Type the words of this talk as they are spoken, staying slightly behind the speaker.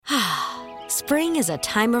Spring is a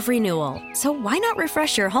time of renewal, so why not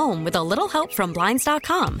refresh your home with a little help from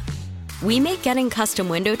Blinds.com? We make getting custom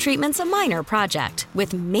window treatments a minor project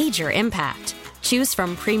with major impact. Choose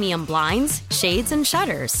from premium blinds, shades, and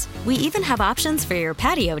shutters. We even have options for your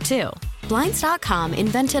patio, too. Blinds.com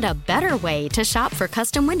invented a better way to shop for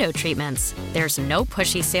custom window treatments. There's no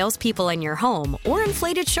pushy salespeople in your home or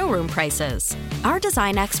inflated showroom prices. Our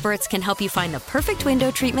design experts can help you find the perfect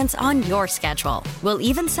window treatments on your schedule. We'll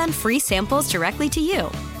even send free samples directly to you.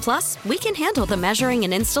 Plus, we can handle the measuring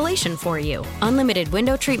and installation for you. Unlimited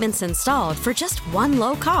window treatments installed for just one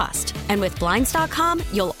low cost. And with Blinds.com,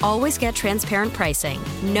 you'll always get transparent pricing.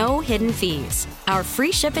 No hidden fees. Our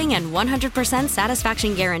free shipping and 100%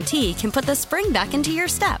 satisfaction guarantee can put the spring back into your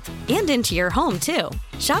step and into your home, too.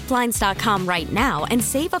 Shop Blinds.com right now and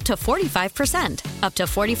save up to 45%. Up to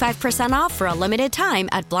 45% off for a limited time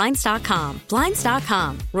at Blinds.com.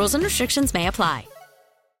 Blinds.com. Rules and restrictions may apply.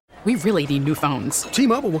 We really need new phones.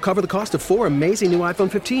 T-Mobile will cover the cost of 4 amazing new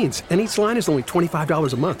iPhone 15s, and each line is only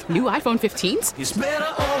 $25 a month. New iPhone 15s? It's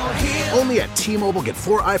better over here. Only at T-Mobile, get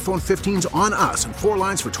 4 iPhone 15s on us and 4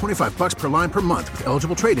 lines for $25 per line per month with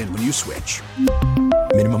eligible trade-in when you switch.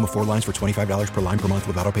 Minimum of 4 lines for $25 per line per month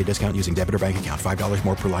with autopay discount using debit or bank account. $5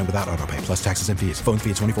 more per line without autopay, plus taxes and fees. Phone fee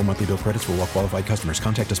at 24 monthly bill credits for well-qualified customers.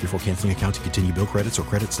 Contact us before canceling account to continue bill credits or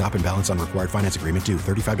credit stop and balance on required finance agreement due.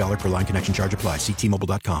 $35 per line connection charge applies. See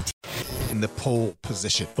T-Mobile.com. In the pole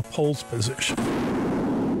position. The pole's position.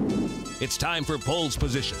 It's time for Pole's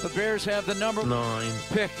Position. The Bears have the number 9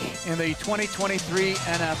 pick in the 2023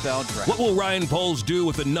 NFL Draft. What will Ryan Poles do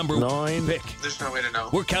with the number 9 pick? There's no way to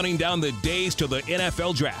know. We're counting down the days to the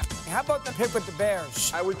NFL Draft. How about the pick with the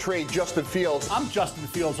Bears? I would trade Justin Fields. I'm Justin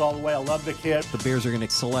Fields all the way. I love the kid. The Bears are going to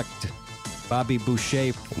select Bobby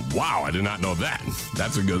Boucher. Wow, I did not know that.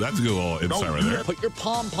 That's a good little insight right there. Put your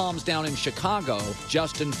pom-poms down in Chicago,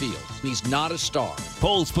 Justin Fields. He's not a star.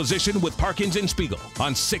 Pole's Position with Parkins and Spiegel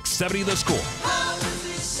on 670 The Score.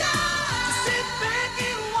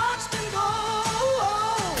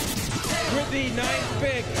 With the 9th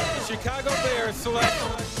pick, the Chicago Bears select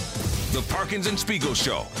The Parkins and Spiegel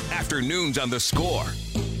Show, afternoons on The Score.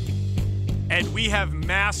 And we have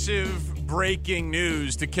massive breaking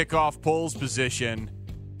news to kick off Pole's Position.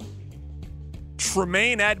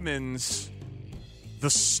 Tremaine Edmonds, the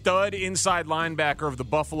stud inside linebacker of the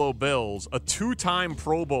Buffalo Bills, a 2-time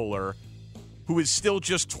Pro Bowler who is still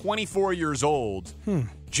just 24 years old,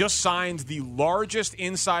 just signed the largest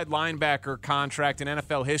inside linebacker contract in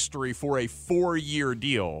NFL history for a 4-year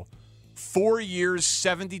deal. 4 years,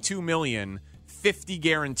 $72 million. 50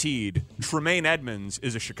 guaranteed. Tremaine Edmonds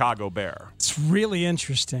is a Chicago Bear. It's really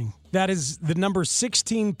interesting. That is the number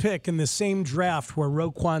 16 pick in the same draft where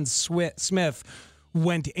Roquan Smith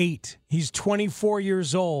went 8. He's 24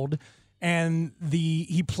 years old, and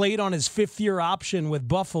he played on his 5th-year option with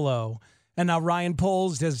Buffalo, and now Ryan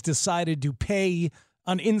Poles has decided to pay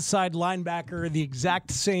an inside linebacker the exact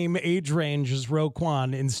same age range as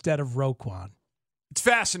Roquan instead of Roquan. It's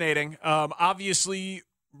fascinating. Obviously,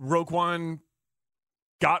 Roquan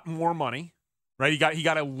got more money, right? He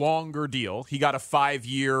got a longer deal. He got a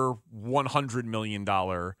 5-year, $100 million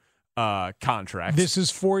contract. This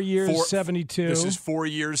is 4 years, 72. This is 4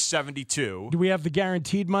 years, 72. Do we have the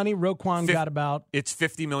guaranteed money? Roquan got about... It's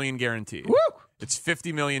 $50 million guaranteed. Woo! It's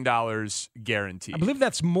 $50 million guaranteed. I believe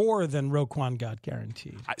that's more than Roquan got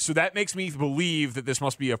guaranteed. So that makes me believe that this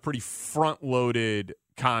must be a pretty front-loaded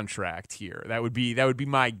contract here. That would be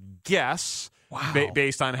my guess. Wow.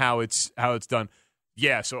 Based on how it's done.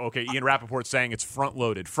 Yeah, so, okay, Ian Rappaport's saying it's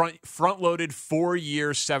front-loaded. Front-loaded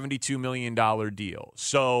 4-year, $72 million deal.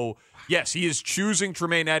 So, yes, he is choosing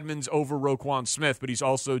Tremaine Edmonds over Roquan Smith, but he's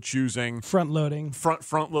also choosing... Front-loading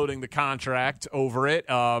the contract over it.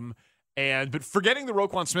 But forgetting the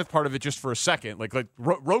Roquan Smith part of it just for a second, like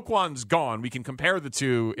Roquan's gone. We can compare the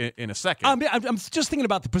two in a second. I'm just thinking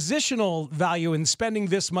about the positional value in spending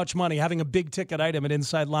this much money. Having a big ticket item at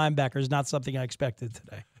inside linebacker is not something I expected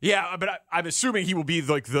today. Yeah, but I'm assuming he will be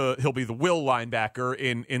he'll be the will linebacker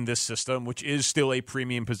in this system, which is still a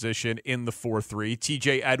premium position in the 4-3.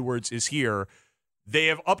 TJ Edwards is here. They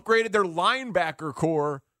have upgraded their linebacker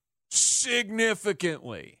core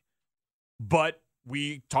significantly, but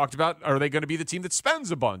we talked about, are they going to be the team that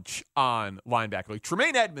spends a bunch on linebacker? Like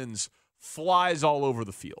Tremaine Edmonds flies all over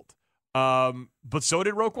the field. But so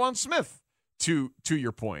did Roquan Smith, to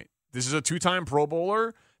your point. This is a 2-time Pro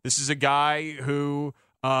Bowler. This is a guy who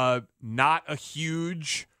not a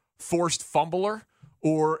huge forced fumbler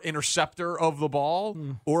or interceptor of the ball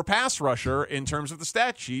or pass rusher in terms of the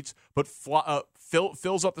stat sheets, but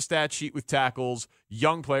fills up the stat sheet with tackles.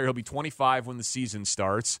 Young player. He'll be 25 when the season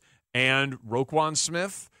starts. And Roquan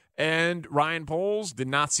Smith, and Ryan Poles did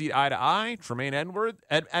not see eye to eye. Tremaine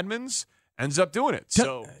Edmonds ends up doing it.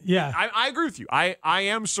 So yeah, I agree with you. I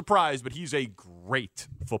am surprised, but he's a great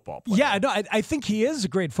football player. Yeah, no, I think he is a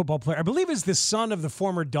great football player. I believe he's the son of the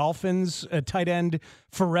former Dolphins tight end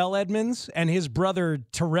Pharrell Edmonds, and his brother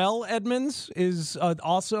Terrell Edmonds is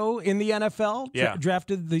also in the NFL. Yeah.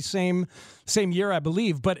 Drafted the same year, I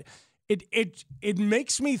believe. But it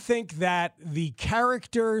makes me think that the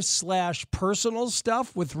character / personal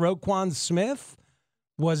stuff with Roquan Smith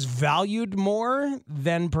was valued more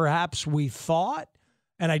than perhaps we thought,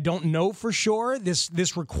 and I don't know for sure.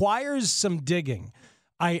 This requires some digging.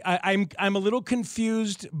 I'm a little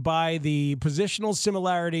confused by the positional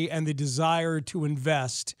similarity and the desire to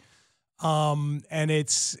invest. And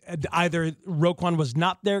it's either Roquan was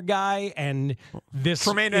not their guy, and this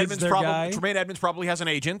Tremaine is Edmonds their guy. Tremaine Edmonds probably has an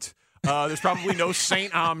agent. There's probably no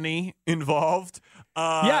Saint Omni involved.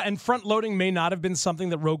 Yeah, and front loading may not have been something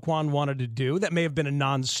that Roquan wanted to do. That may have been a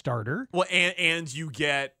non-starter. Well, and you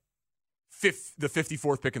get the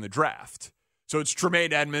 54th pick in the draft. So it's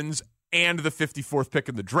Tremaine Edmonds and the 54th pick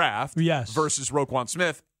in the draft versus Roquan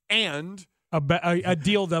Smith and a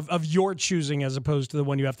deal of your choosing as opposed to the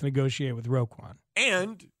one you have to negotiate with Roquan.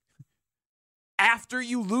 And after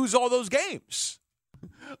you lose all those games.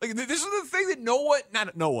 Like, this is the thing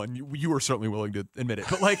that no one, you were certainly willing to admit it,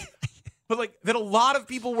 but that a lot of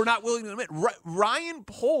people were not willing to admit. Ryan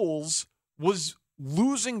Poles was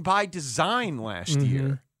losing by design last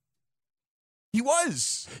year. He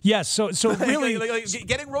was. Yes, so really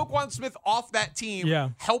getting Roquan Smith off that team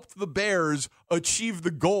helped the Bears achieve the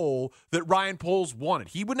goal that Ryan Poles wanted.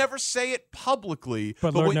 He would never say it publicly,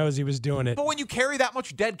 but Lord knows he was doing it. But when you carry that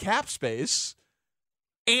much dead cap space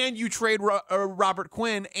and you trade Robert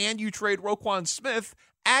Quinn and you trade Roquan Smith,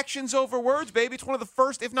 actions over words, baby. It's one of the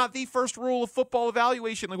first, if not the first rule of football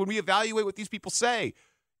evaluation. Like, when we evaluate what these people say,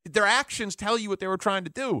 their actions tell you what they were trying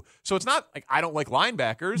to do. So it's not like I don't like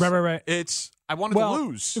linebackers. Right. It's I wanted to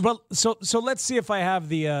lose. Well, so let's see if I have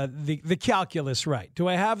the calculus right. Do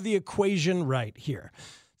I have the equation right here?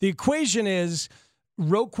 The equation is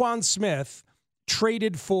Roquan Smith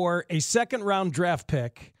traded for a second-round draft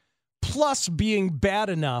pick plus being bad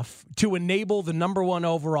enough to enable the number 1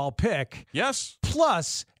 overall pick. Yes.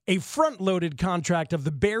 Plus a front-loaded contract of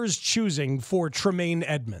the Bears choosing for Tremaine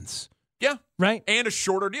Edmonds. Yeah. Right? And a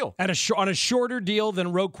shorter deal. On a shorter deal than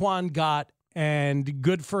Roquan got, and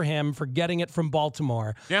good for him for getting it from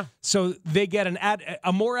Baltimore. Yeah. So they get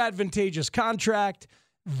a more advantageous contract.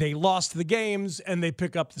 They lost the games, and they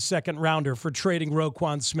pick up the second rounder for trading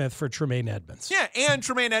Roquan Smith for Tremaine Edmonds. Yeah, and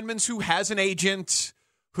Tremaine Edmonds, who has an agent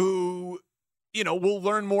who, we'll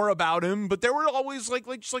learn more about him, but there were always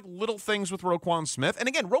just little things with Roquan Smith. And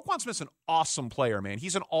again, Roquan Smith's an awesome player, man.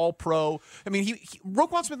 He's an all-pro. I mean,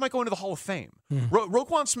 Roquan Smith might go into the Hall of Fame.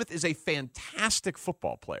 Roquan Smith is a fantastic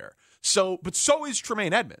football player. But so is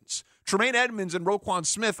Tremaine Edmonds. Tremaine Edmonds and Roquan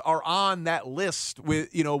Smith are on that list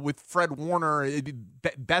with Fred Warner,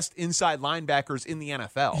 best inside linebackers in the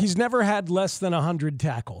NFL. He's never had less than 100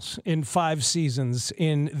 tackles in 5 seasons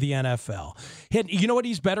in the NFL. You know what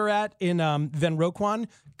he's better at than Roquan?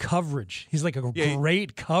 Coverage. He's like a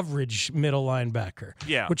great coverage middle linebacker.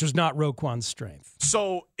 Yeah. Which was not Roquan's strength.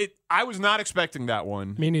 So I was not expecting that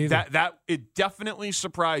one. Me neither. That it definitely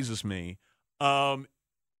surprises me.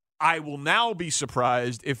 I will now be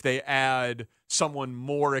surprised if they add someone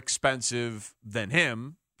more expensive than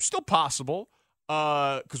him. Still possible,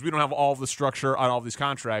 because we don't have all of the structure on all of these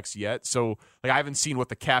contracts yet. So, I haven't seen what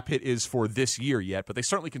the cap hit is for this year yet, but they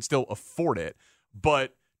certainly can still afford it.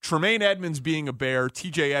 But Tremaine Edmonds being a Bear,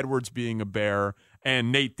 TJ Edwards being a Bear,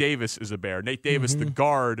 and Nate Davis is a Bear. Nate Davis, the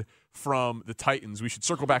guard from the Titans. We should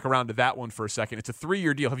circle back around to that one for a second. It's a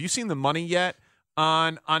 3-year deal. Have you seen the money yet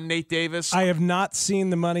on Nate Davis? I have not seen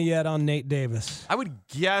the money yet on Nate Davis. I would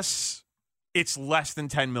guess it's less than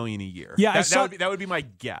 $10 million a year. Yeah, that would be my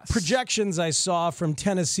guess. Projections I saw from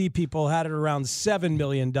Tennessee people had it around $7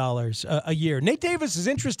 million a year. Nate Davis is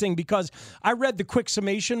interesting because I read the quick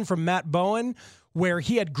summation from Matt Bowen where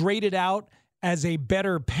he had graded out as a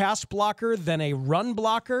better pass blocker than a run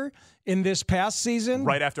blocker in this past season.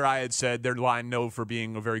 Right after I had said their line known for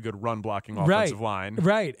being a very good run-blocking offensive line.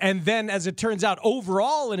 Right. And then, as it turns out,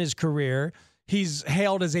 overall in his career, he's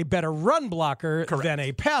hailed as a better run blocker than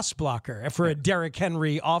a pass blocker for a Derrick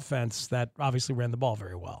Henry offense that obviously ran the ball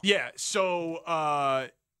very well. Yeah, so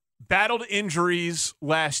battled injuries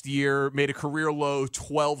last year, made a career low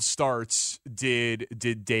 12 starts, did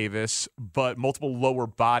Davis, but multiple lower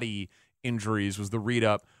body injuries was the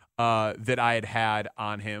read-up that I had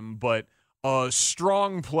on him. But a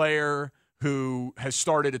strong player who has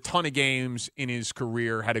started a ton of games in his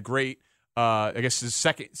career, had a great I guess his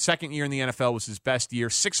second year in the NFL was his best year.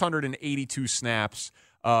 682 snaps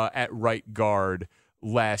at right guard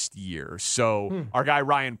last year. So our guy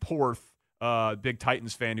Ryan Porth, big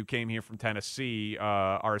Titans fan who came here from Tennessee,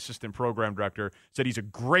 our assistant program director, said he's a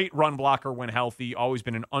great run blocker when healthy, always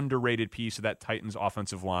been an underrated piece of that Titans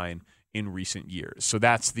offensive line in recent years. So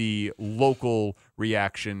that's the local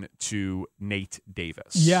reaction to Nate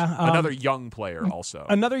Davis. Yeah. Another young player also.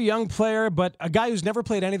 Another young player, but a guy who's never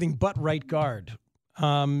played anything but right guard.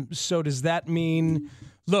 So does that mean,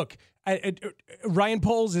 look, Ryan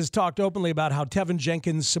Poles has talked openly about how Tevin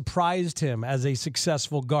Jenkins surprised him as a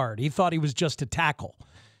successful guard. He thought he was just a tackle,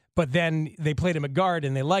 but then they played him at guard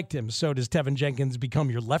and they liked him. So does Tevin Jenkins become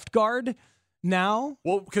your left guard now?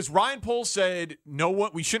 Well, because Ryan Poles said,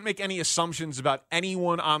 we shouldn't make any assumptions about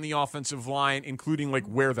anyone on the offensive line, including like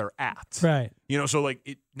where they're at. Right. So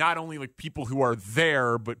like not only like people who are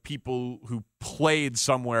there, but people who played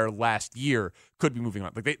somewhere last year could be moving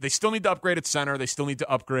on. Like they still need to upgrade at center. They still need to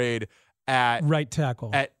upgrade at right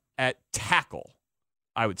tackle. At tackle,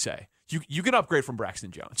 I would say. You can upgrade from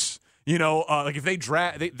Braxton Jones. Like if they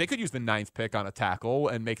they could use the 9th pick on a tackle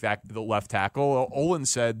and make that the left tackle. Olin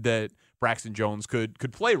said that Braxton Jones could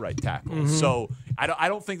play right tackle. Mm-hmm. So I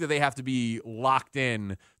don't think that they have to be locked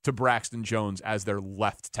in to Braxton Jones as their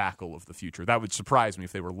left tackle of the future. That would surprise me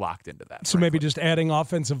if they were locked into that. So maybe just adding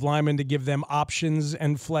offensive linemen to give them options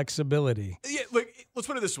and flexibility. Yeah, look, let's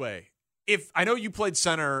put it this way. If I know you played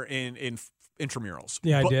center in intramurals.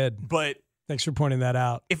 Yeah, I did. But thanks for pointing that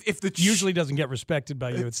out. If the usually doesn't get respected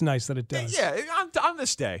by you, it's nice that it does. Yeah, on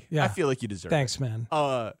this day, I feel like you deserve Thanks, it. Thanks,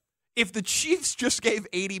 man. If the Chiefs just gave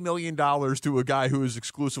 $80 million to a guy who has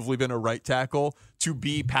exclusively been a right tackle to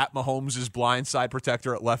be Pat Mahomes' blindside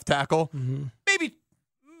protector at left tackle,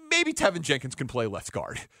 maybe Tevin Jenkins can play left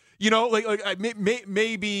guard.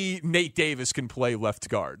 Maybe Nate Davis can play left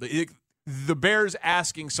guard. The Bears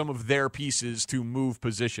asking some of their pieces to move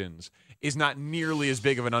positions is not nearly as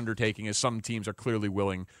big of an undertaking as some teams are clearly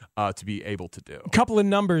willing to be able to do. A couple of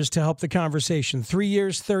numbers to help the conversation. 3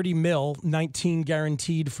 years, $30 million, 19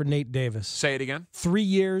 guaranteed for Nate Davis. Say it again. 3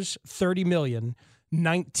 years, $30 million,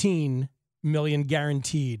 19 million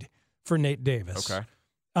guaranteed for Nate Davis.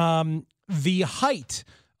 Okay. The height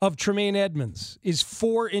of Tremaine Edmunds is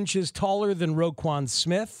 4 inches taller than Roquan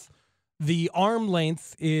Smith. The arm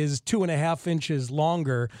length is 2.5 inches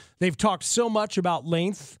longer. They've talked so much about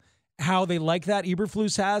length, how they like that,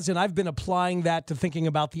 Eberflus has, and I've been applying that to thinking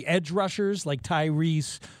about the edge rushers like Tyree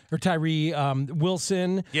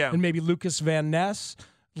Wilson and maybe Lucas Van Ness.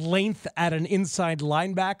 Length at an inside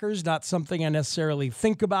linebacker is not something I necessarily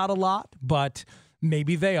think about a lot, but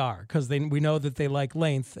maybe they are because we know that they like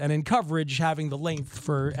length. And in coverage, having the length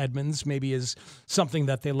for Edmunds maybe is something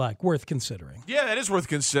that they like, worth considering. Yeah, that is worth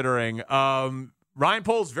considering. Ryan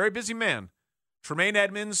Poles, very busy man. Tremaine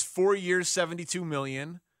Edmunds, 4 years, $72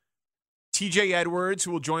 million. TJ Edwards,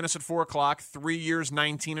 who will join us at 4 o'clock, 3 years,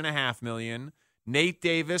 $19.5 million. Nate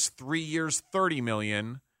Davis, 3 years, $30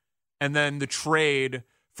 million. And then the trade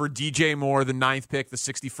for DJ Moore, the 9th pick, the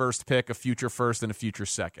 61st pick, a future first and a future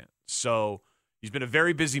second. So he's been a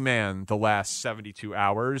very busy man the last 72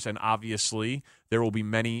 hours, and obviously there will be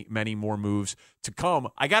many, many more moves to come.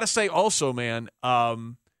 I got to say also, man,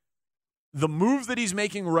 the move that he's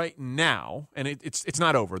making right now, and it's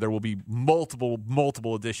not over. There will be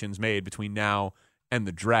multiple additions made between now and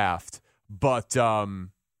the draft, but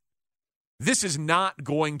this is not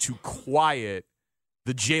going to quiet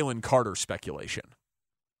the Jalen Carter speculation.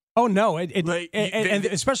 Oh, no. And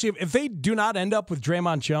especially if they do not end up with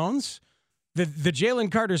Draymond Jones, the Jalen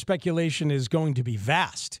Carter speculation is going to be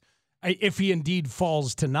vast if he indeed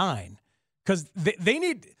falls to 9. Because they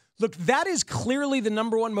need – look, that is clearly the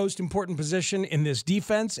number one most important position in this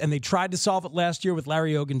defense, and they tried to solve it last year with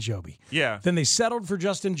Larry Ogunjobi. Yeah. Then they settled for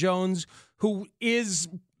Justin Jones, who is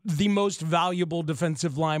the most valuable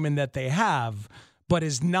defensive lineman that they have, but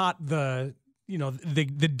is not the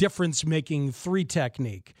difference-making 3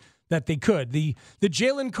 technique that they could. The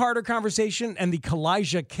Jalen Carter conversation and the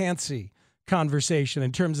Kalijah Kancey conversation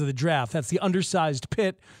in terms of the draft, that's the undersized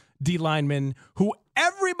Pitt D lineman who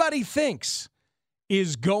everybody thinks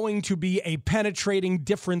is going to be a penetrating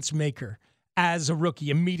difference maker as a rookie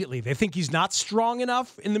immediately. They think he's not strong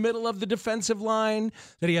enough in the middle of the defensive line,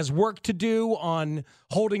 that he has work to do on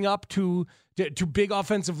holding up to big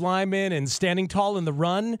offensive linemen and standing tall in the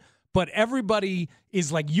run. But everybody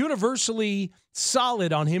is like universally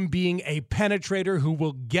solid on him being a penetrator who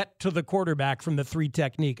will get to the quarterback from the 3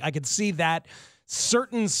 technique. I could see that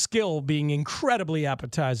certain skill being incredibly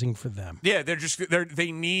appetizing for them. Yeah,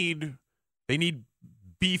 they need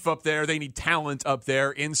beef up there. They need talent up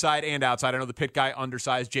there, inside and outside. I know the Pitt guy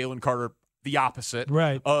undersized. Jalen Carter the opposite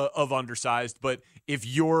right. Of undersized. But if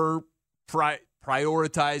you're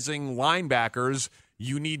prioritizing linebackers,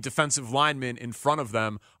 you need defensive linemen in front of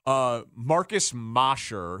them. Marcus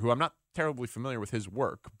Mosher, who I'm not terribly familiar with his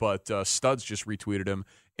work, but Studs just retweeted him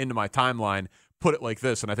into my timeline, put it like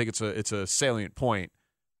this, and I think it's a salient point.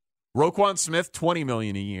 Roquan Smith, $20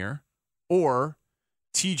 million a year, or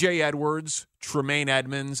TJ Edwards, Tremaine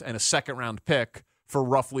Edmonds, and a second-round pick for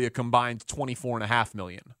roughly a combined $24.5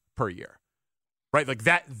 million per year. Right? Like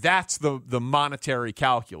that's the monetary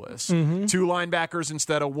calculus. Mm-hmm. 2 linebackers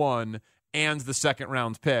instead of 1, and the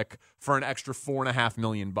second-round pick for an extra $4.5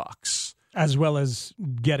 million. As well as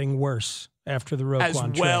getting worse after the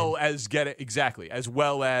Roquan trade. As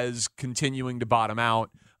well as continuing to bottom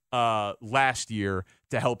out last year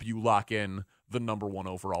to help you lock in the number 1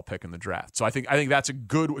 overall pick in the draft. So I think that's a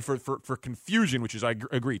good for confusion, which is, I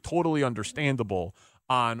agree, totally understandable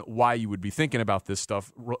on why you would be thinking about this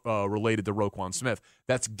stuff related to Roquan Smith.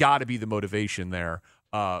 That's got to be the motivation there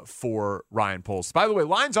for Ryan Poles. By the way,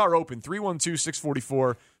 lines are open,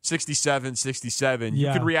 312-644-6767. You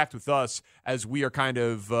can react with us as we are kind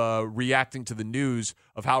of reacting to the news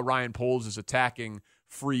of how Ryan Poles is attacking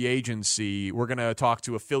free agency. We're going to talk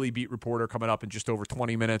to a Philly beat reporter coming up in just over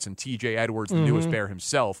 20 minutes, and TJ Edwards, the newest Bear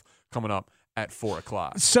himself, coming up at 4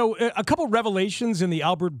 o'clock. So a couple revelations in the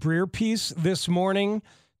Albert Breer piece this morning,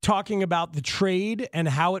 talking about the trade and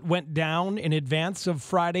how it went down in advance of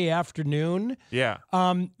Friday afternoon. Yeah.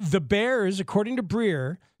 The Bears, according to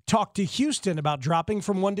Breer, talked to Houston about dropping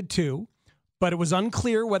from 1 to 2, but it was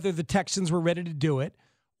unclear whether the Texans were ready to do it.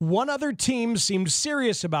 One other team seemed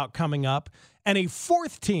serious about coming up, and a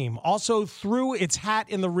fourth team also threw its hat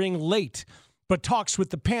in the ring late, but talks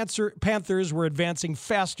with the Panthers were advancing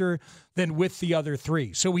faster than with the other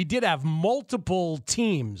 3. So we did have multiple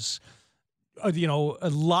teams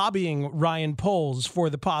lobbying Ryan Poles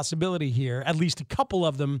for the possibility here, at least a couple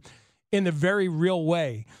of them in a very real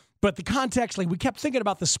way. But the context, we kept thinking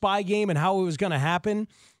about the spy game and how it was going to happen.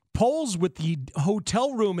 Poles with the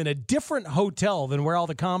hotel room in a different hotel than where all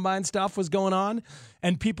the combine stuff was going on,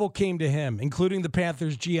 and people came to him, including the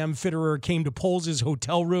Panthers GM Fitterer came to Poles'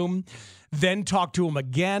 hotel room, then talked to him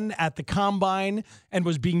again at the combine and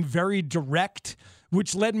was being very direct,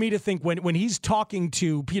 which led me to think when he's talking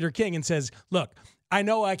to Peter King and says, look, I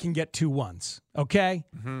know I can get 2 1s, okay?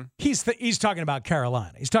 Mm-hmm. He's talking about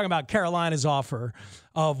Carolina. He's talking about Carolina's offer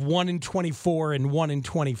of 1 in 24 and 1 in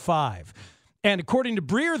 25. And according to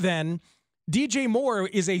Breer, then, DJ Moore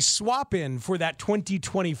is a swap-in for that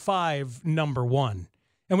 2025 number 1.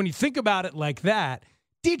 And when you think about it like that,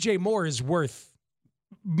 DJ Moore is worth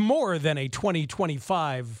more than a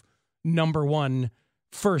 2025 number 1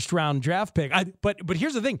 first-round draft pick. But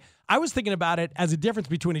here's the thing. I was thinking about it as a difference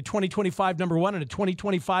between a 2025 number 1 and a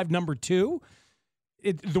 2025 number 2.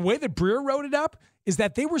 The way that Breer wrote it up is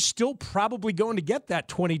that they were still probably going to get that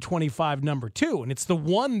 2025 number 2, and it's the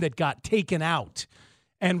one that got taken out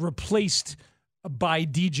and replaced by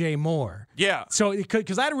DJ Moore. Yeah. So,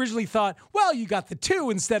 because I'd originally thought, well, you got the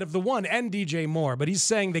 2 instead of the 1 and DJ Moore, but he's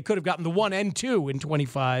saying they could have gotten the 1 and 2 in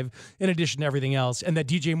 25 in addition to everything else, and that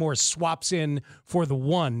DJ Moore swaps in for the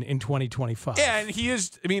 1 in 2025. Yeah, and he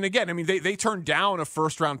is, they turned down a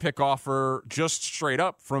first-round pick offer just straight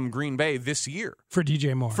up from Green Bay this year. For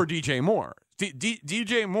DJ Moore.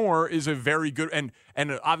 DJ Moore is a very good, and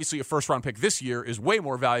obviously a first-round pick this year is way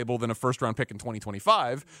more valuable than a first-round pick in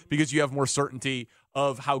 2025 because you have more certainty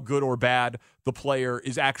of how good or bad the player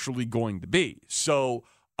is actually going to be. So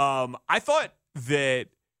I thought that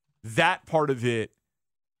part of it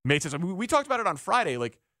made sense. We talked about it on Friday.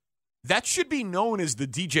 That should be known as the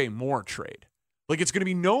DJ Moore trade. It's going to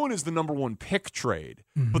be known as the number 1 pick trade.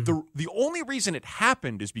 Mm-hmm. But the only reason it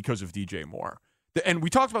happened is because of DJ Moore. And we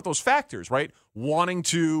talked about those factors, right? Wanting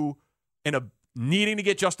to, needing to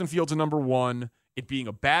get Justin Fields a number 1, it being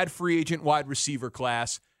a bad free agent wide receiver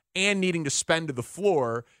class, and needing to spend to the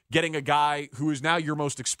floor, getting a guy who is now your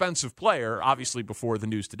most expensive player, obviously before the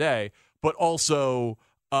news today, but also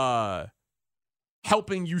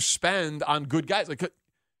helping you spend on good guys.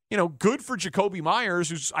 Good for Jacoby Myers,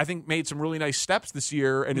 who's, I think, made some really nice steps this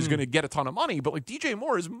year and is going to get a ton of money. But, DJ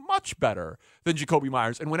Moore is much better than Jacoby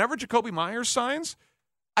Myers. And whenever Jacoby Myers signs,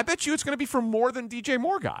 I bet you it's going to be for more than DJ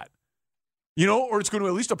Moore got. Or it's going to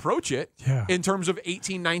at least approach it in terms of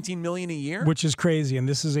 $18-19 million a year. Which is crazy. And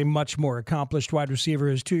this is a much more accomplished wide receiver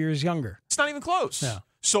who's 2 years younger. It's not even close. Yeah.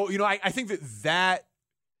 So, I think that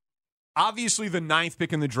obviously, the 9th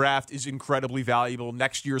pick in the draft is incredibly valuable.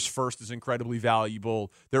 Next year's first is incredibly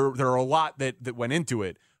valuable. There are a lot that went into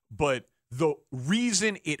it. But the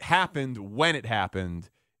reason it happened when it happened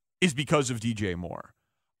is because of DJ Moore.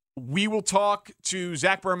 We will talk to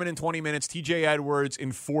Zach Berman in 20 minutes, TJ Edwards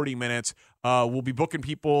in 40 minutes. We'll be booking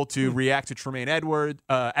people to react to Tremaine Edmonds.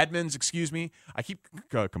 I keep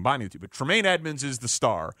combining the two, but Tremaine Edmonds is the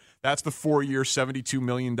star. That's the 4-year, $72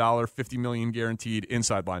 million, $50 million guaranteed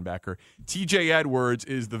inside linebacker. TJ Edwards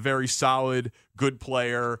is the very solid, good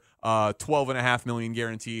player, $12.5 million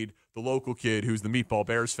guaranteed, the local kid who's the Meatball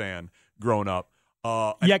Bears fan growing up.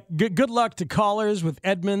 Good luck to callers with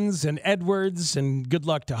Edmonds and Edwards, and good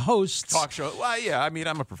luck to hosts. Talk show. Well, yeah, I mean,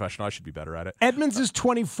 I'm a professional. I should be better at it. Edmonds is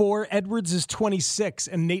 24, Edwards is 26,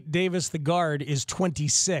 and Nate Davis, the guard, is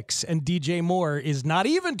 26, and DJ Moore is not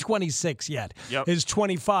even 26 yet. Yep. Is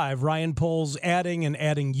 25. Ryan Poles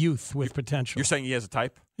adding youth with potential. You're saying he has a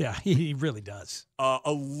type? Yeah, he really does.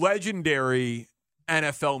 A legendary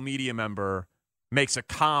NFL media member makes a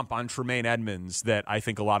comp on Tremaine Edmonds that I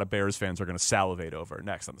think a lot of Bears fans are going to salivate over.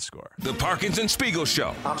 Next on The Score. The Parkins and Spiegel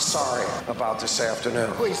Show. I'm sorry about this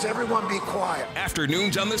afternoon. Please, everyone be quiet.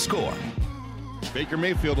 Afternoons on The Score. Baker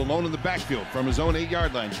Mayfield alone in the backfield from his own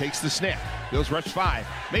 8-yard line. Takes the snap. Bills rush 5.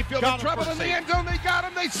 Mayfield in trouble in the end zone. They got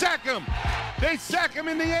him. They sack him. They sack him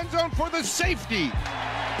in the end zone for the safety.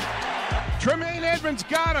 Tremaine Edmonds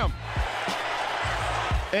got him.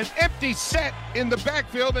 An empty set in the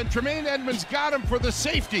backfield, and Tremaine Edmonds got him for the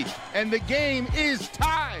safety. And the game is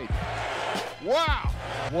tied. Wow.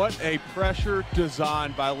 What a pressure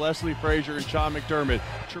design by Leslie Frazier and Sean McDermott.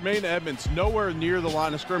 Tremaine Edmonds nowhere near the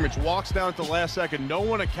line of scrimmage. Walks down at the last second. No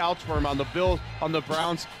one accounts for him on the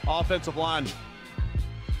Browns offensive line.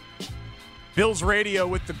 Bills radio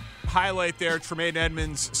with the highlight there. Tremaine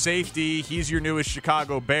Edmonds, safety. He's your newest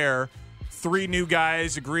Chicago Bear. 3 new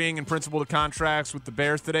guys agreeing in principle to contracts with the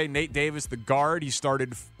Bears today. Nate Davis, the guard. He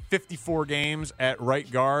started 54 games at right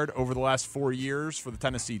guard over the last 4 years for the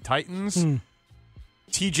Tennessee Titans.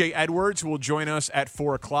 TJ Edwards, who will join us at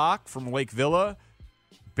 4 o'clock from Lake Villa.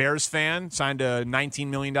 Bears fan, signed a $19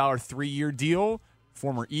 million 3-year deal,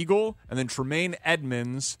 former Eagle. And then Tremaine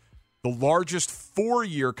Edmonds, the largest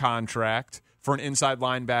 4-year contract for an inside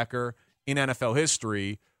linebacker in NFL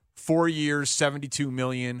history. 4 years, $72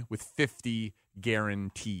 million with $50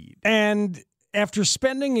 guaranteed. And after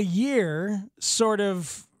spending a year sort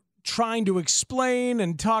of trying to explain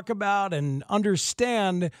and talk about and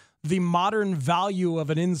understand the modern value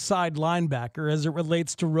of an inside linebacker as it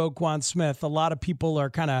relates to Roquan Smith, a lot of people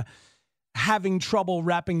are kind of having trouble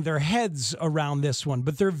wrapping their heads around this one.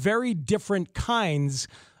 But they're very different kinds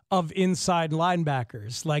of inside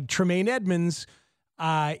linebackers. Like Tremaine Edmonds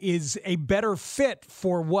is a better fit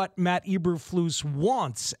for what Matt Eberflus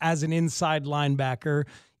wants as an inside linebacker,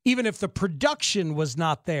 even if the production was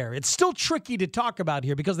not there. It's still tricky to talk about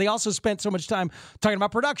here because they also spent so much time talking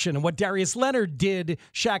about production and what Darius Leonard did,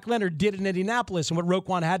 Shaq Leonard did in Indianapolis, and what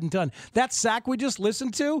Roquan hadn't done. That sack we just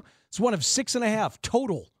listened to is one of 6.5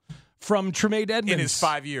 total from Tremaine Edmonds. In his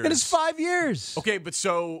 5 years. In his 5 years. Okay, but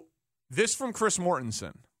so this from Chris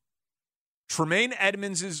Mortensen. Tremaine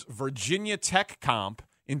Edmonds' Virginia Tech comp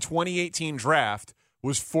in 2018 draft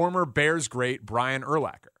was former Bears great Brian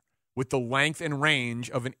Urlacher with the length and range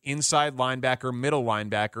of an inside linebacker, middle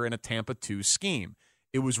linebacker in a Tampa 2 scheme.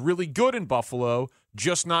 It was really good in Buffalo,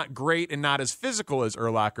 just not great and not as physical as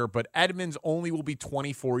Urlacher, but Edmonds only will be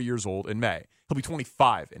 24 years old in May. He'll be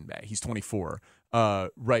 25 in May. He's 24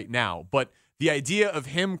 right now. But the idea of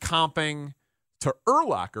him comping to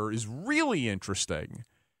Urlacher is really interesting.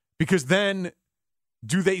 Because then,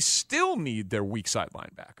 do they still need their weak side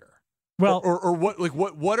linebacker? Well, or what? Like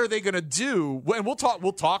what are they going to do? And we'll talk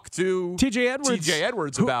to TJ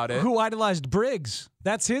Edwards about it. Who idolized Briggs?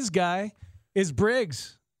 That's his guy. Is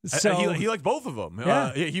Briggs? So he liked both of them.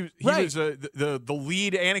 Yeah. He right. was the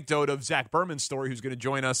lead anecdote of Zach Berman's story, who's going to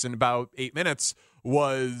join us in about 8 minutes.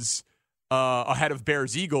 Was ahead of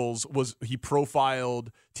Bears Eagles, was he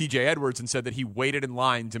profiled TJ Edwards and said that he waited in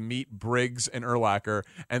line to meet Briggs and Urlacher,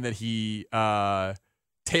 and that he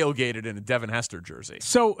tailgated in a Devin Hester jersey.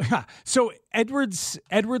 So Edwards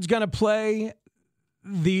going to play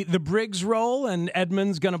the Briggs role, and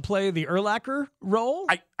Edmonds going to play the Urlacher role?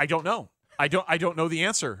 I don't know. I don't know the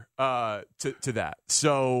answer to that.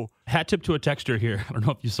 So hat tip to a texter here. I don't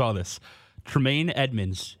know if you saw this. Tremaine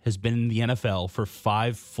Edmonds has been in the NFL for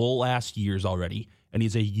 5 full-ass years already, and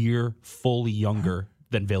he's a year fully younger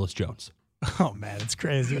than Velus Jones. Oh, man, it's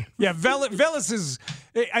crazy. Yeah, Velus is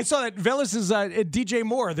 – I saw that Velus is DJ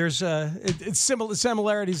Moore. There's it's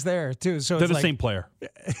similarities there, too. So they're the same player.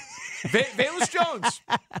 Velus Jones.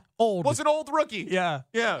 Old. Was an old rookie. Yeah.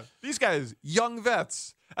 Yeah. These guys, young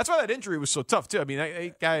vets. That's why that injury was so tough, too. I mean,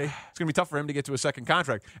 that guy, it's going to be tough for him to get to a second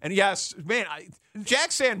contract. And yes, man,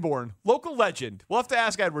 Jack Sanborn, local legend. We'll have to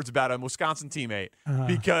ask Edwards about him, Wisconsin teammate,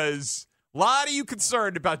 because A lot of you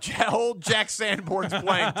concerned about old Jack Sanborn's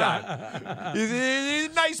playing time. He's a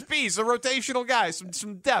nice piece, a rotational guy,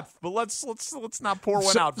 some depth, but let's not pour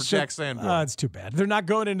one out for Jack Sanborn. It's too bad. They're not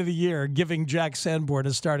going into the year giving Jack Sanborn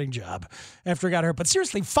a starting job after he got hurt. But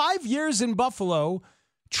seriously, 5 years in Buffalo,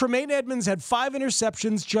 Tremaine Edmonds had 5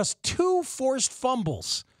 interceptions, just 2 forced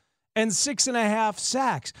fumbles, and 6.5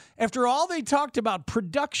 sacks. After all they talked about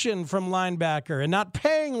production from linebacker and not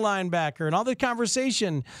paying linebacker and all the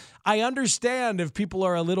conversation, I understand if people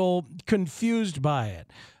are a little confused by it.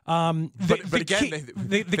 But again,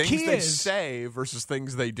 the things key they is, say versus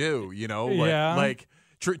things they do,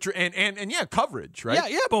 coverage,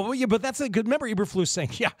 right? Yeah, but that's a good. Remember Eberflus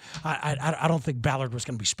saying, I don't think Ballard was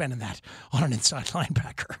going to be spending that on an inside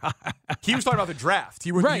linebacker. He was talking about the draft.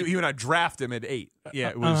 He would not draft him at 8. Yeah,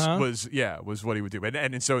 it was what he would do.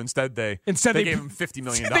 And so instead they gave him $50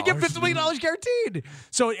 million. They give $50 million guaranteed.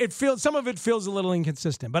 So some of it feels a little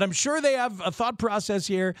inconsistent. But I'm sure they have a thought process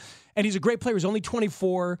here. And he's a great player. He's only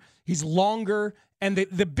 24. He's longer. And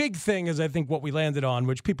the big thing is, I think, what we landed on,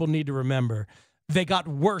 which people need to remember. They got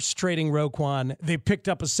worse trading Roquan. They picked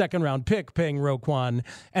up a second-round pick paying Roquan,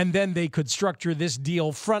 and then they could structure this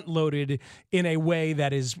deal front-loaded in a way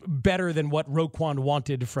that is better than what Roquan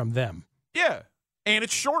wanted from them. Yeah, and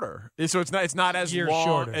it's shorter, so it's not as long.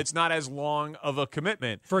 Shorter. It's not as long of a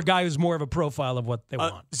commitment for a guy who's more of a profile of what they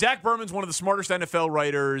want. Zach Berman's one of the smartest NFL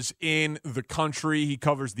writers in the country. He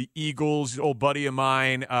covers the Eagles. He's an old buddy of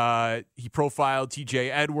mine. He profiled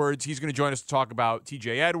T.J. Edwards. He's going to join us to talk about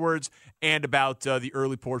T.J. Edwards and about the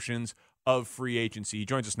early portions of free agency. He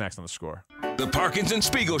joins us next on The Score. The Parkins and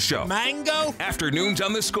Spiegel Show. Mango. Afternoons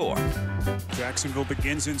on The Score. Jacksonville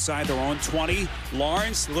begins inside their own 20.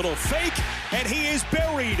 Lawrence, little fake, and he is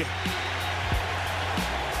buried.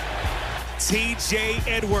 T.J.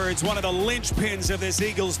 Edwards, one of the linchpins of this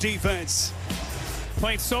Eagles defense.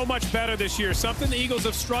 Playing so much better this year. Something the Eagles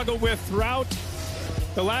have struggled with throughout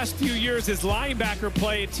the last few years is linebacker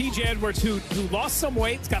play. T.J. Edwards, who lost some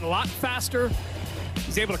weight, he's got a lot faster.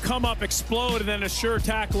 He's able to come up, explode, and then a sure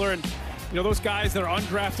tackler. And, those guys that are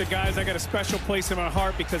undrafted guys, I got a special place in my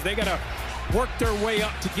heart because they got to work their way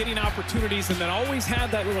up to getting opportunities and then always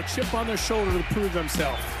have that little chip on their shoulder to prove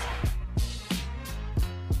themselves.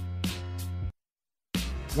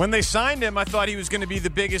 When they signed him, I thought he was going to be the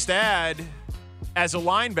biggest ad as a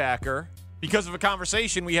linebacker because of a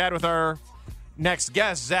conversation we had with our next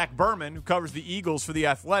guest, Zach Berman, who covers the Eagles for The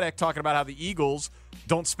Athletic, talking about how the Eagles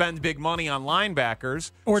don't spend big money on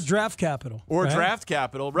linebackers. Or draft capital.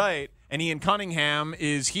 Right. And Ian Cunningham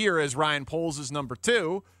is here as Ryan Poles' number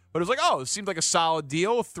 2. But it was like, it seemed like a solid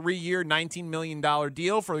deal, a 3-year, $19 million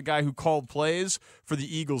deal for the guy who called plays for the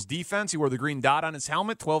Eagles defense. He wore the green dot on his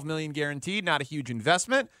helmet, $12 million guaranteed, not a huge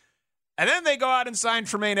investment. And then they go out and sign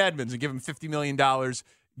Tremaine Edmonds and give him $50 million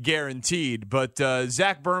guaranteed. But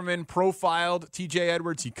Zach Berman profiled T.J.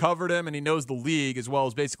 Edwards. He covered him, and he knows the league as well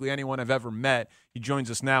as basically anyone I've ever met. He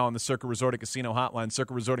joins us now on the Circa Resort and Casino Hotline.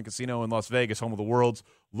 Circa Resort and Casino in Las Vegas, home of the world's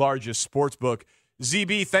largest sports book.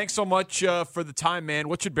 ZB, thanks so much for the time, man.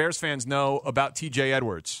 What should Bears fans know about T.J.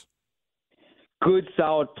 Edwards? Good,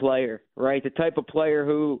 solid player, right? The type of player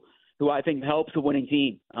who I think helps a winning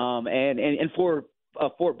team. And for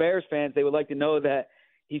Bears fans, they would like to know that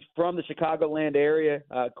he's from the Chicagoland area,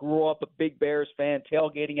 grew up a big Bears fan,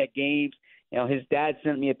 tailgating at games. His dad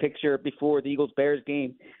sent me a picture before the Eagles-Bears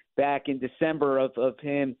game back in December of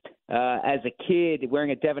him as a kid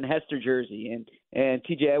wearing a Devin Hester jersey. And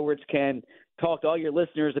T.J. Edwards can talk to all your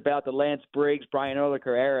listeners about the Lance Briggs, Brian Urlacher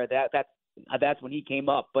era. That's when he came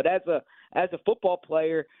up. But as a football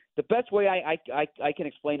player, the best way I can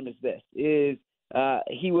explain him is this: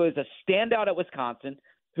 he was a standout at Wisconsin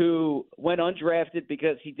who went undrafted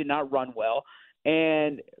because he did not run well.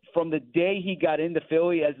 And from the day he got into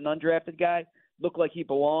Philly as an undrafted guy, looked like he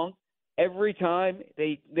belonged. Every time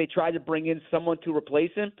they tried to bring in someone to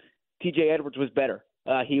replace him, T.J. Edwards was better.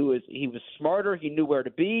 He was smarter. He knew where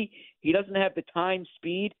to be. He doesn't have the time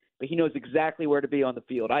speed, but he knows exactly where to be on the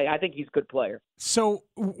field. I think he's a good player. So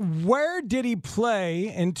where did he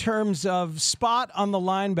play in terms of spot on the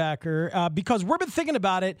linebacker? Because we've been thinking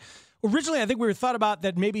about it. Originally, I think we thought about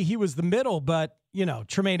that maybe he was the middle, but,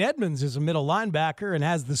 Tremaine Edmonds is a middle linebacker and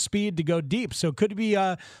has the speed to go deep. So could he be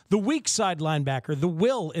the weak side linebacker, the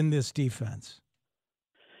will in this defense?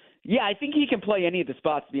 Yeah, I think he can play any of the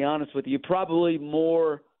spots, to be honest with you. Probably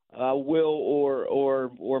more Will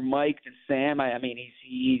or Mike than Sam. I mean,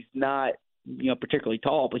 he's not particularly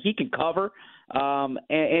tall, but he can cover.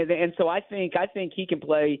 And so I think he can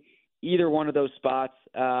play either one of those spots.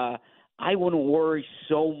 I wouldn't worry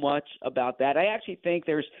so much about that. I actually think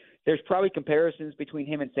there's probably comparisons between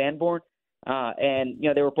him and Sanborn. And,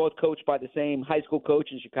 they were both coached by the same high school coach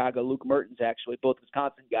in Chicago, Luke Mertens, actually, both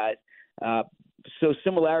Wisconsin guys. So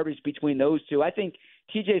similarities between those two. I think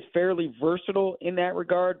TJ is fairly versatile in that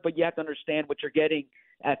regard, but you have to understand what you're getting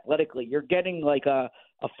athletically. You're getting like a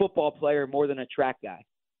football player more than a track guy.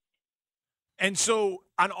 And so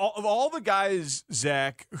of all the guys,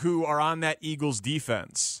 Zach, who are on that Eagles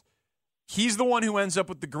defense, he's the one who ends up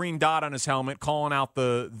with the green dot on his helmet calling out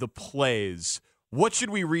the plays. What should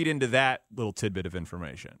we read into that little tidbit of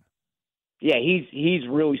information? Yeah, he's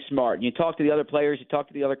really smart. You talk to the other players, you talk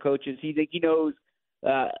to the other coaches. He knows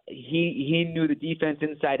he knew the defense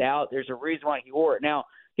inside out. There's a reason why he wore it. Now,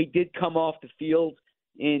 he did come off the field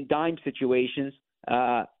in dime situations,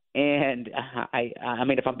 and I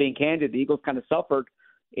mean, if I'm being candid, the Eagles kind of suffered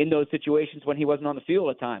in those situations when he wasn't on the field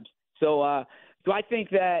at times. So I think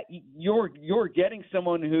that you're getting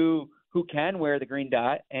someone who can wear the green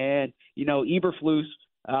dot, and Eberflus,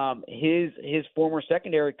 his former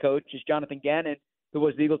secondary coach is Jonathan Gannon, who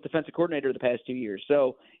was the Eagles defensive coordinator the past 2 years.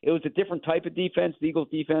 So it was a different type of defense. The Eagles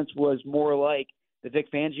defense was more like the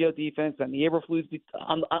Vic Fangio defense and the Eberflus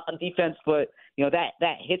on defense, but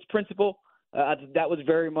that hits principle that was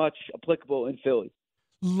very much applicable in Philly.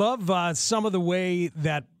 Love some of the way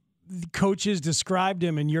that coaches described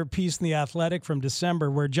him in your piece in The Athletic from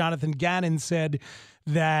December, where Jonathan Gannon said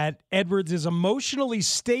that Edwards is emotionally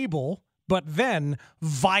stable, but then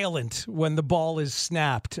violent when the ball is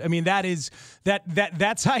snapped. I mean, that's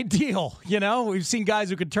ideal. We've seen guys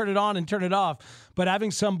who can turn it on and turn it off, but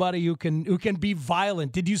having somebody who can be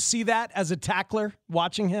violent. Did you see that as a tackler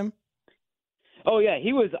watching him? Oh yeah,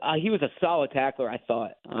 he was a solid tackler, I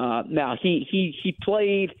thought. Now he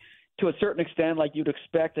played to a certain extent like you'd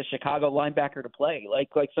expect a Chicago linebacker to play, like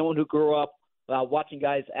someone who grew up watching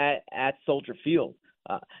guys at Soldier Field.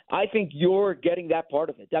 I think you're getting that part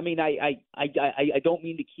of it. I mean, I don't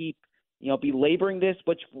mean to keep belaboring this,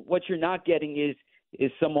 but what you're not getting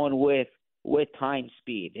is someone with time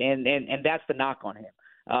speed, and that's the knock on him.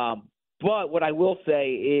 But what I will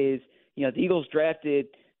say is, the Eagles drafted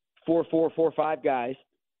 4.5 guys,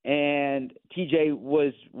 and TJ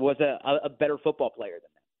was a better football player than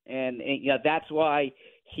them, and that's why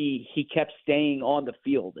he kept staying on the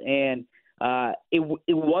field. And it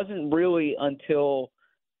wasn't really until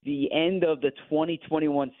the end of the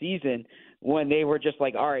 2021 season when they were just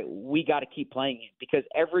like, all right, we got to keep playing him, because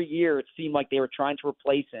every year it seemed like they were trying to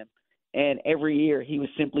replace him, and every year he was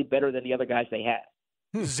simply better than the other guys they had.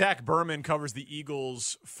 Zach Berman covers the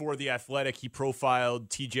Eagles for The Athletic. He profiled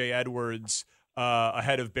TJ Edwards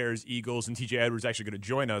ahead of Bears-Eagles, and TJ Edwards is actually going to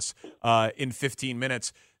join us in 15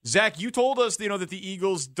 minutes. Zach, you told us that the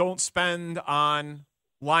Eagles don't spend on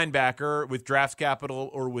linebacker with draft capital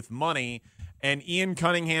or with money, and Ian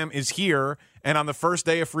Cunningham is here, and on the first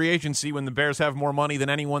day of free agency, when the Bears have more money than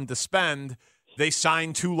anyone to spend, they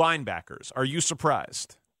sign 2 linebackers. Are you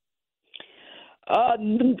surprised?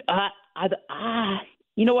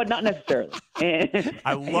 You know what? Not necessarily.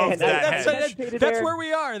 I love that. That's where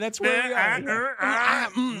we are. That's where we are.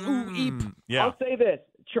 Yeah. I'll say this: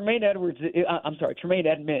 Tremaine Edmonds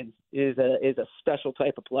is a special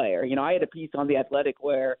type of player. I had a piece on The Athletic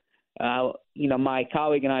where my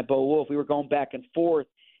colleague and I, Bo Wolf, we were going back and forth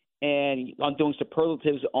and on doing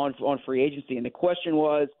superlatives on free agency, and the question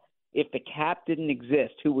was, if the cap didn't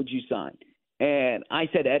exist, who would you sign? And I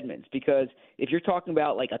said Edmonds, because if you're talking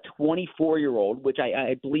about like a 24-year-old, which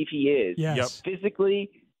I believe he is, yes.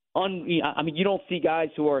 Physically, you don't see guys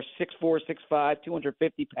who are 6'4", 6'5",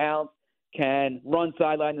 250 pounds, can run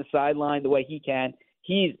sideline to sideline the way he can.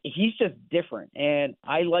 He's just different, and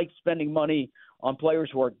I like spending money on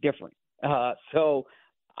players who are different. So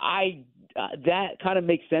that kind of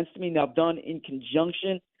makes sense to me. Now, done in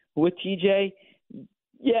conjunction with TJ,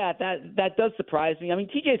 yeah, that does surprise me. I mean,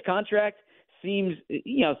 TJ's contract seems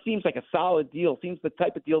like a solid deal. Seems the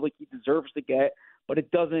type of deal that he deserves to get, but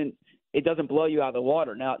it doesn't blow you out of the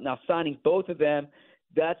water. Now signing both of them,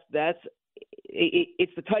 it's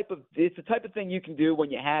the type of thing you can do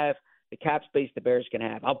when you have the cap space the Bears can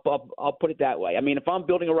have. I'll put it that way. I mean, if I'm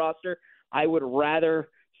building a roster, I would rather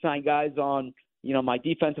sign guys on my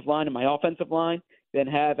defensive line and my offensive line than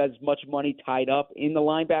have as much money tied up in the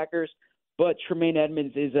linebackers. But Tremaine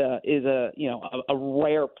Edmonds is a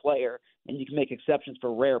rare player, and you can make exceptions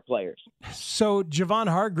for rare players. So Javon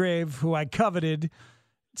Hargrave, who I coveted,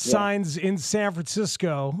 signs in San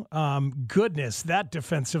Francisco. Goodness, that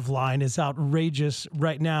defensive line is outrageous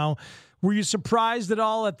right now. Were you surprised at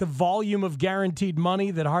all at the volume of guaranteed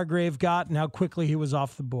money that Hargrave got and how quickly he was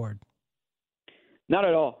off the board? Not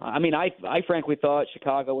at all. I mean, I frankly thought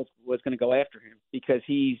Chicago was going to go after him, because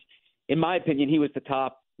in my opinion, he was the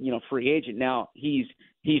top free agent. Now he's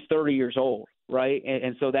 30 years old, right?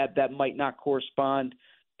 And so that might not correspond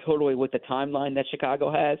totally with the timeline that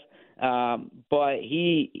Chicago has. But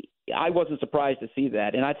I wasn't surprised to see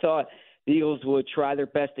that. And I thought the Eagles would try their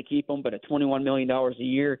best to keep him, but at $21 million a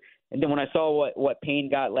year. And then when I saw what Payne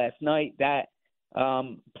got last night, that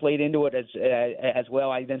played into it as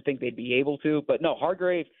well. I didn't think they'd be able to. But no,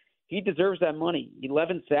 Hargrave, he deserves that money.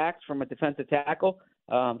 11 sacks from a defensive tackle.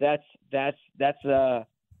 That's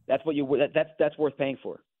worth paying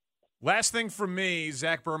for. Last thing from me,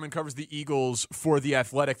 Zach Berman covers the Eagles for The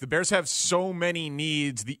Athletic. The Bears have so many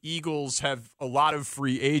needs. The Eagles have a lot of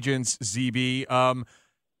free agents, ZB.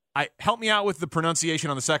 Help me out with the pronunciation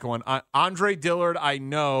on the second one. Andre Dillard, I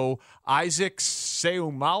know. Isaac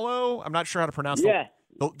Seumalo, I'm not sure how to pronounce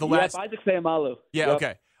the last. Isaac Seumalo. Yeah,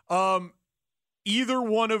 yep. Okay. Either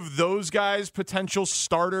one of those guys potential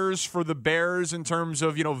starters for the Bears in terms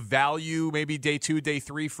of, value, maybe day 2, day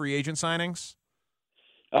 3 free agent signings?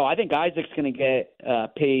 Oh, I think Isaac's going to get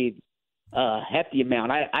paid a hefty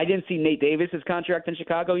amount. I didn't see Nate Davis's contract in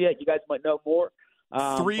Chicago yet. You guys might know more.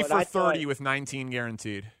 3 for 30 with 19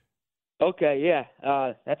 guaranteed. Okay,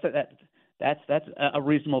 yeah, that's a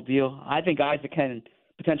reasonable deal. I think Isaac can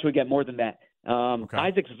potentially get more than that. Okay.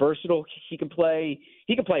 Isaac's versatile. He can play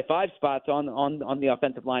 5 spots on the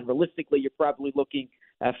offensive line. Realistically, you're probably looking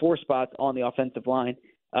at 4 spots on the offensive line.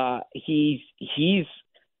 He's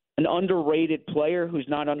an underrated player who's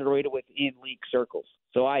not underrated within league circles.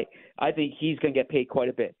 So I think he's going to get paid quite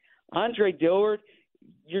a bit. Andre Dillard,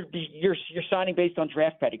 you're signing based on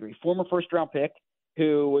draft pedigree. Former first-round pick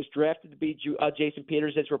who was drafted to be Jason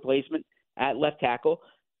Peters' replacement at left tackle.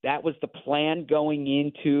 That was the plan going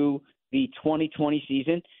into the 2020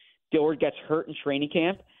 season. Dillard gets hurt in training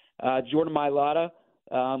camp. Jordan Mailata,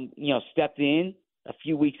 stepped in a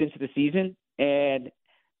few weeks into the season, and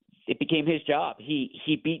it became his job.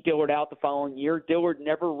 He beat Dillard out the following year. Dillard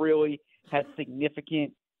never really had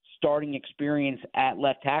significant starting experience at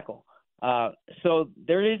left tackle. So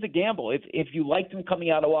there is a gamble. If you liked him coming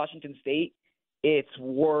out of Washington State, it's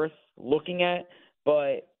worth looking at,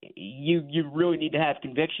 but you really need to have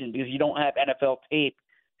conviction because you don't have NFL tape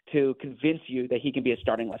to convince you that he can be a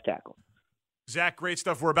starting left tackle. Zach, great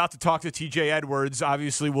stuff. We're about to talk to TJ Edwards.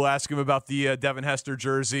 Obviously, we'll ask him about the Devin Hester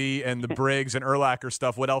jersey and the Briggs and Urlacher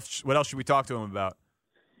stuff. What else should we talk to him about?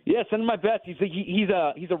 Yeah, send him my best. He's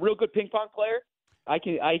a real good ping pong player. I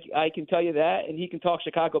can tell you that, and he can talk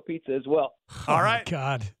Chicago pizza as well. All right.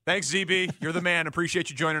 God. Thanks, ZB. You're the man. Appreciate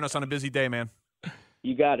you joining us on a busy day, man.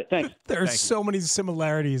 You got it. Thanks. There's so many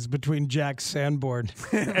similarities between Jack Sanborn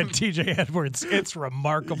and TJ Edwards. It's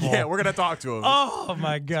remarkable. Yeah, we're going to talk to him. Oh,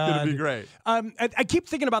 my God. It's going to be great. I keep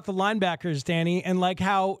thinking about the linebackers, Danny, and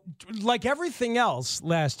how everything else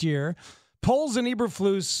last year, Poles and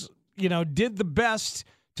Eberflus, did the best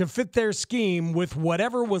to fit their scheme with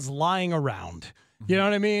whatever was lying around. You know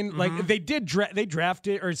what I mean? Mm-hmm. Like they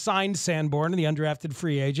drafted or signed Sanborn, the undrafted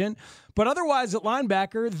free agent. But otherwise at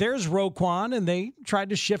linebacker, there's Roquan, and they tried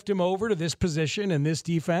to shift him over to this position and this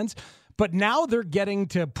defense. But now they're getting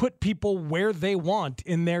to put people where they want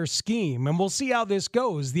in their scheme. And we'll see how this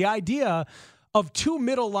goes. The idea of 2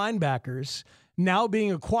 middle linebackers now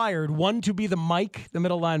being acquired, one to be the Mike, the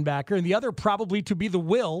middle linebacker, and the other probably to be the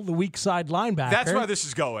Will, the weak side linebacker. That's where this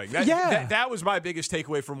is going. That was my biggest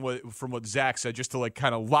takeaway from what Zach said, just to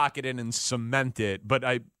kind of lock it in and cement it. But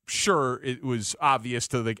I'm sure it was obvious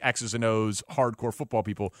to the X's and O's hardcore football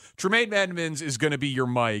people. Tremaine Edmonds is going to be your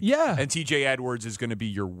Mike, and TJ Edwards is going to be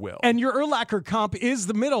your Will. And your Urlacher comp is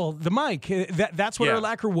the middle, the Mike. That's what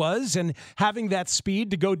Urlacher was, and having that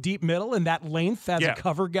speed to go deep middle and that length as a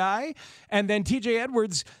cover guy. And then TJ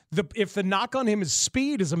Edwards, if the knock on him is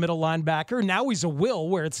speed as a middle linebacker, now he's a Will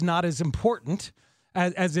where it's not as important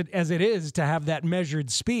as it is to have that measured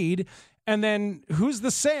speed. And then who's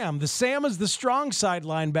the Sam? The Sam is the strong side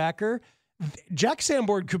linebacker. Jack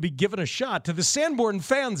Sanborn could be given a shot. To the Sanborn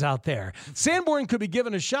fans out there, Sanborn could be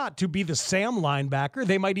given a shot to be the Sam linebacker.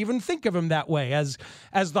 They might even think of him that way as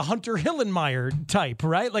the Hunter Hillenmeyer type,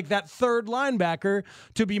 right? Like that third linebacker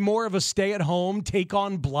to be more of a stay-at-home, take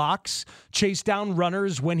on blocks, chase down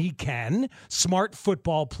runners when he can, smart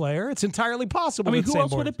football player. It's entirely possible. I mean, who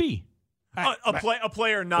else would it be? A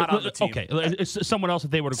player not on the team. Okay, it's someone else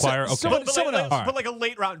that they would acquire. Okay, someone else. But like a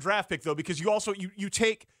late round draft pick though, because you also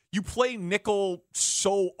you play nickel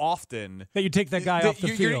so often that you take that guy off the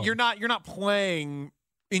field. You're not playing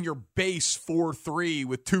in your base 4-3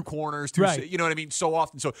 with 2 corners, you know what I mean? So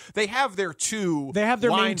often, so they have their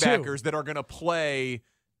linebackers that are going to play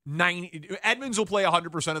Edmonds will play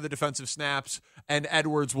 100% of the defensive snaps, and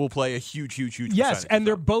Edwards will play a huge yes, percentage. And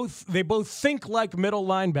they both think like middle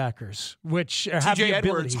linebackers, which have the TJ ability.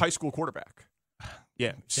 Edwards, high school quarterback.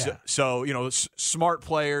 Yeah. So smart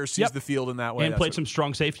player, sees the field in that way. And played some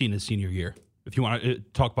strong safety in his senior year. If you want to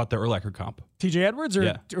talk about the Urlacher comp. TJ Edwards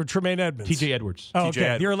or Tremaine Edmonds? TJ Edwards. Oh,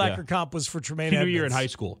 okay. The Urlacher comp was for Tremaine Edmonds. Senior year in high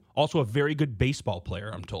school. Also a very good baseball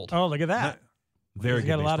player, I'm told. Oh, look at that. Very He's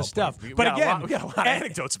good. got a lot of stuff. We But got again, we got a lot of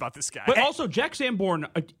anecdotes about this guy. But also, Jack Sanborn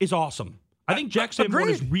is awesome. I think Jack Sanborn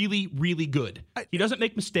is really, really good. He doesn't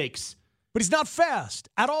make mistakes. But he's not fast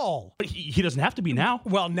at all. But he doesn't have to be now.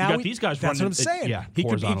 Well, now you got these guys that's running. That's what I'm saying. He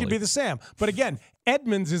could be the Sam. But again,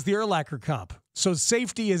 Edmonds is the Urlacher comp. So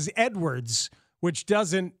safety is Edwards, which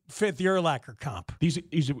doesn't fit the Urlacher comp. He's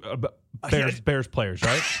Bears players,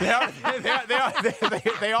 right?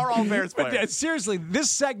 They are all Bears players. But seriously, this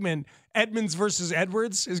segment, Edmonds versus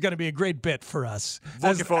Edwards, is going to be a great bit for us.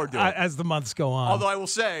 Looking forward to it. As the months go on. Although I will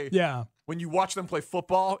say, when you watch them play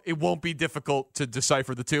football, it won't be difficult to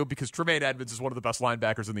decipher the two because Tremaine Edmonds is one of the best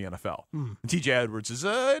linebackers in the NFL. And TJ Edwards is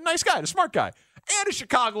a nice guy, a smart guy, and a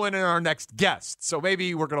Chicagoan and our next guest. So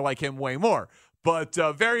maybe we're going to like him way more. But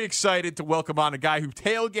very excited to welcome on a guy who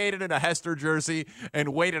tailgated in a Hester jersey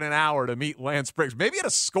and waited an hour to meet Lance Briggs. Maybe at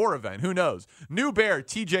a Score event. Who knows? New Bear,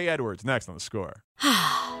 TJ Edwards, next on The Score.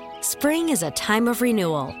 Spring is a time of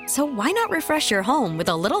renewal, so why not refresh your home with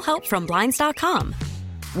a little help from Blinds.com?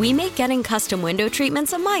 We make getting custom window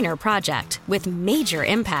treatments a minor project with major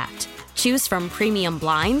impact. Choose from premium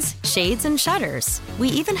blinds, shades, and shutters. We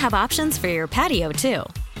even have options for your patio, too.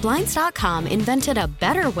 Blinds.com invented a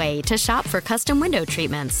better way to shop for custom window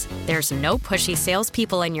treatments. There's no pushy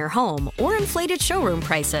salespeople in your home or inflated showroom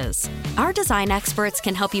prices. Our design experts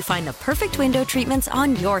can help you find the perfect window treatments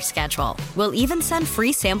on your schedule. We'll even send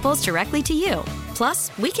free samples directly to you.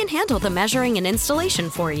 Plus, we can handle the measuring and installation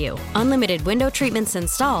for you. Unlimited window treatments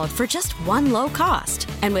installed for just one low cost.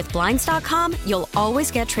 And with Blinds.com, you'll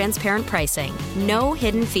always get transparent pricing. No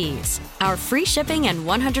hidden fees. Our free shipping and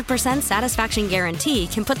 100% satisfaction guarantee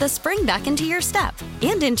can put the spring back into your step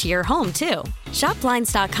and into your home, too. Shop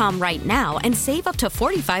Blinds.com right now and save up to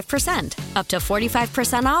 45%. Up to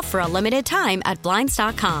 45% off for a limited time at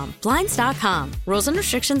Blinds.com. Blinds.com. Rules and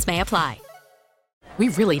restrictions may apply. We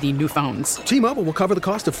really need new phones. T-Mobile will cover the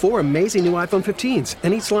cost of 4 amazing new iPhone 15s,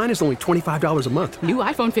 and each line is only $25 a month. New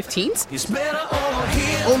iPhone 15s? It's better over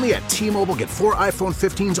here. Only at T-Mobile, get 4 iPhone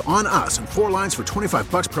 15s on us and 4 lines for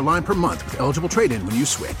 $25 per line per month with eligible trade-in when you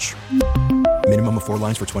switch. Minimum of 4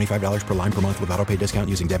 lines for $25 per line per month with autopay discount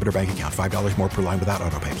using debit or bank account. $5 more per line without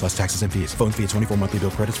autopay, plus taxes and fees. Phone fee at 24 monthly bill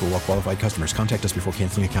credits for well-qualified customers. Contact us before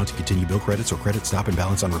canceling account to continue bill credits or credit stop and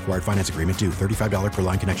balance on required finance agreement due. $35 per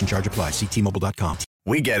line connection charge applies. See T-Mobile.com.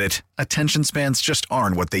 We get it. Attention spans just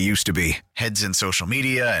aren't what they used to be. Heads in social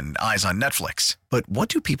media and eyes on Netflix. But what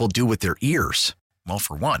do people do with their ears? Well,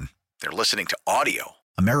 for one, they're listening to audio.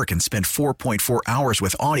 Americans spend 4.4 hours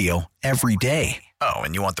with audio every day. Oh,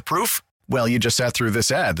 and you want the proof? Well, you just sat through this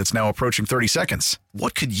ad that's now approaching 30 seconds.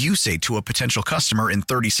 What could you say to a potential customer in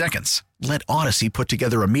 30 seconds? Let Odyssey put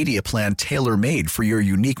together a media plan tailor-made for your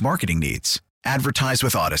unique marketing needs. Advertise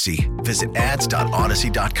with Odyssey. Visit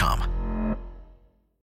ads.odyssey.com.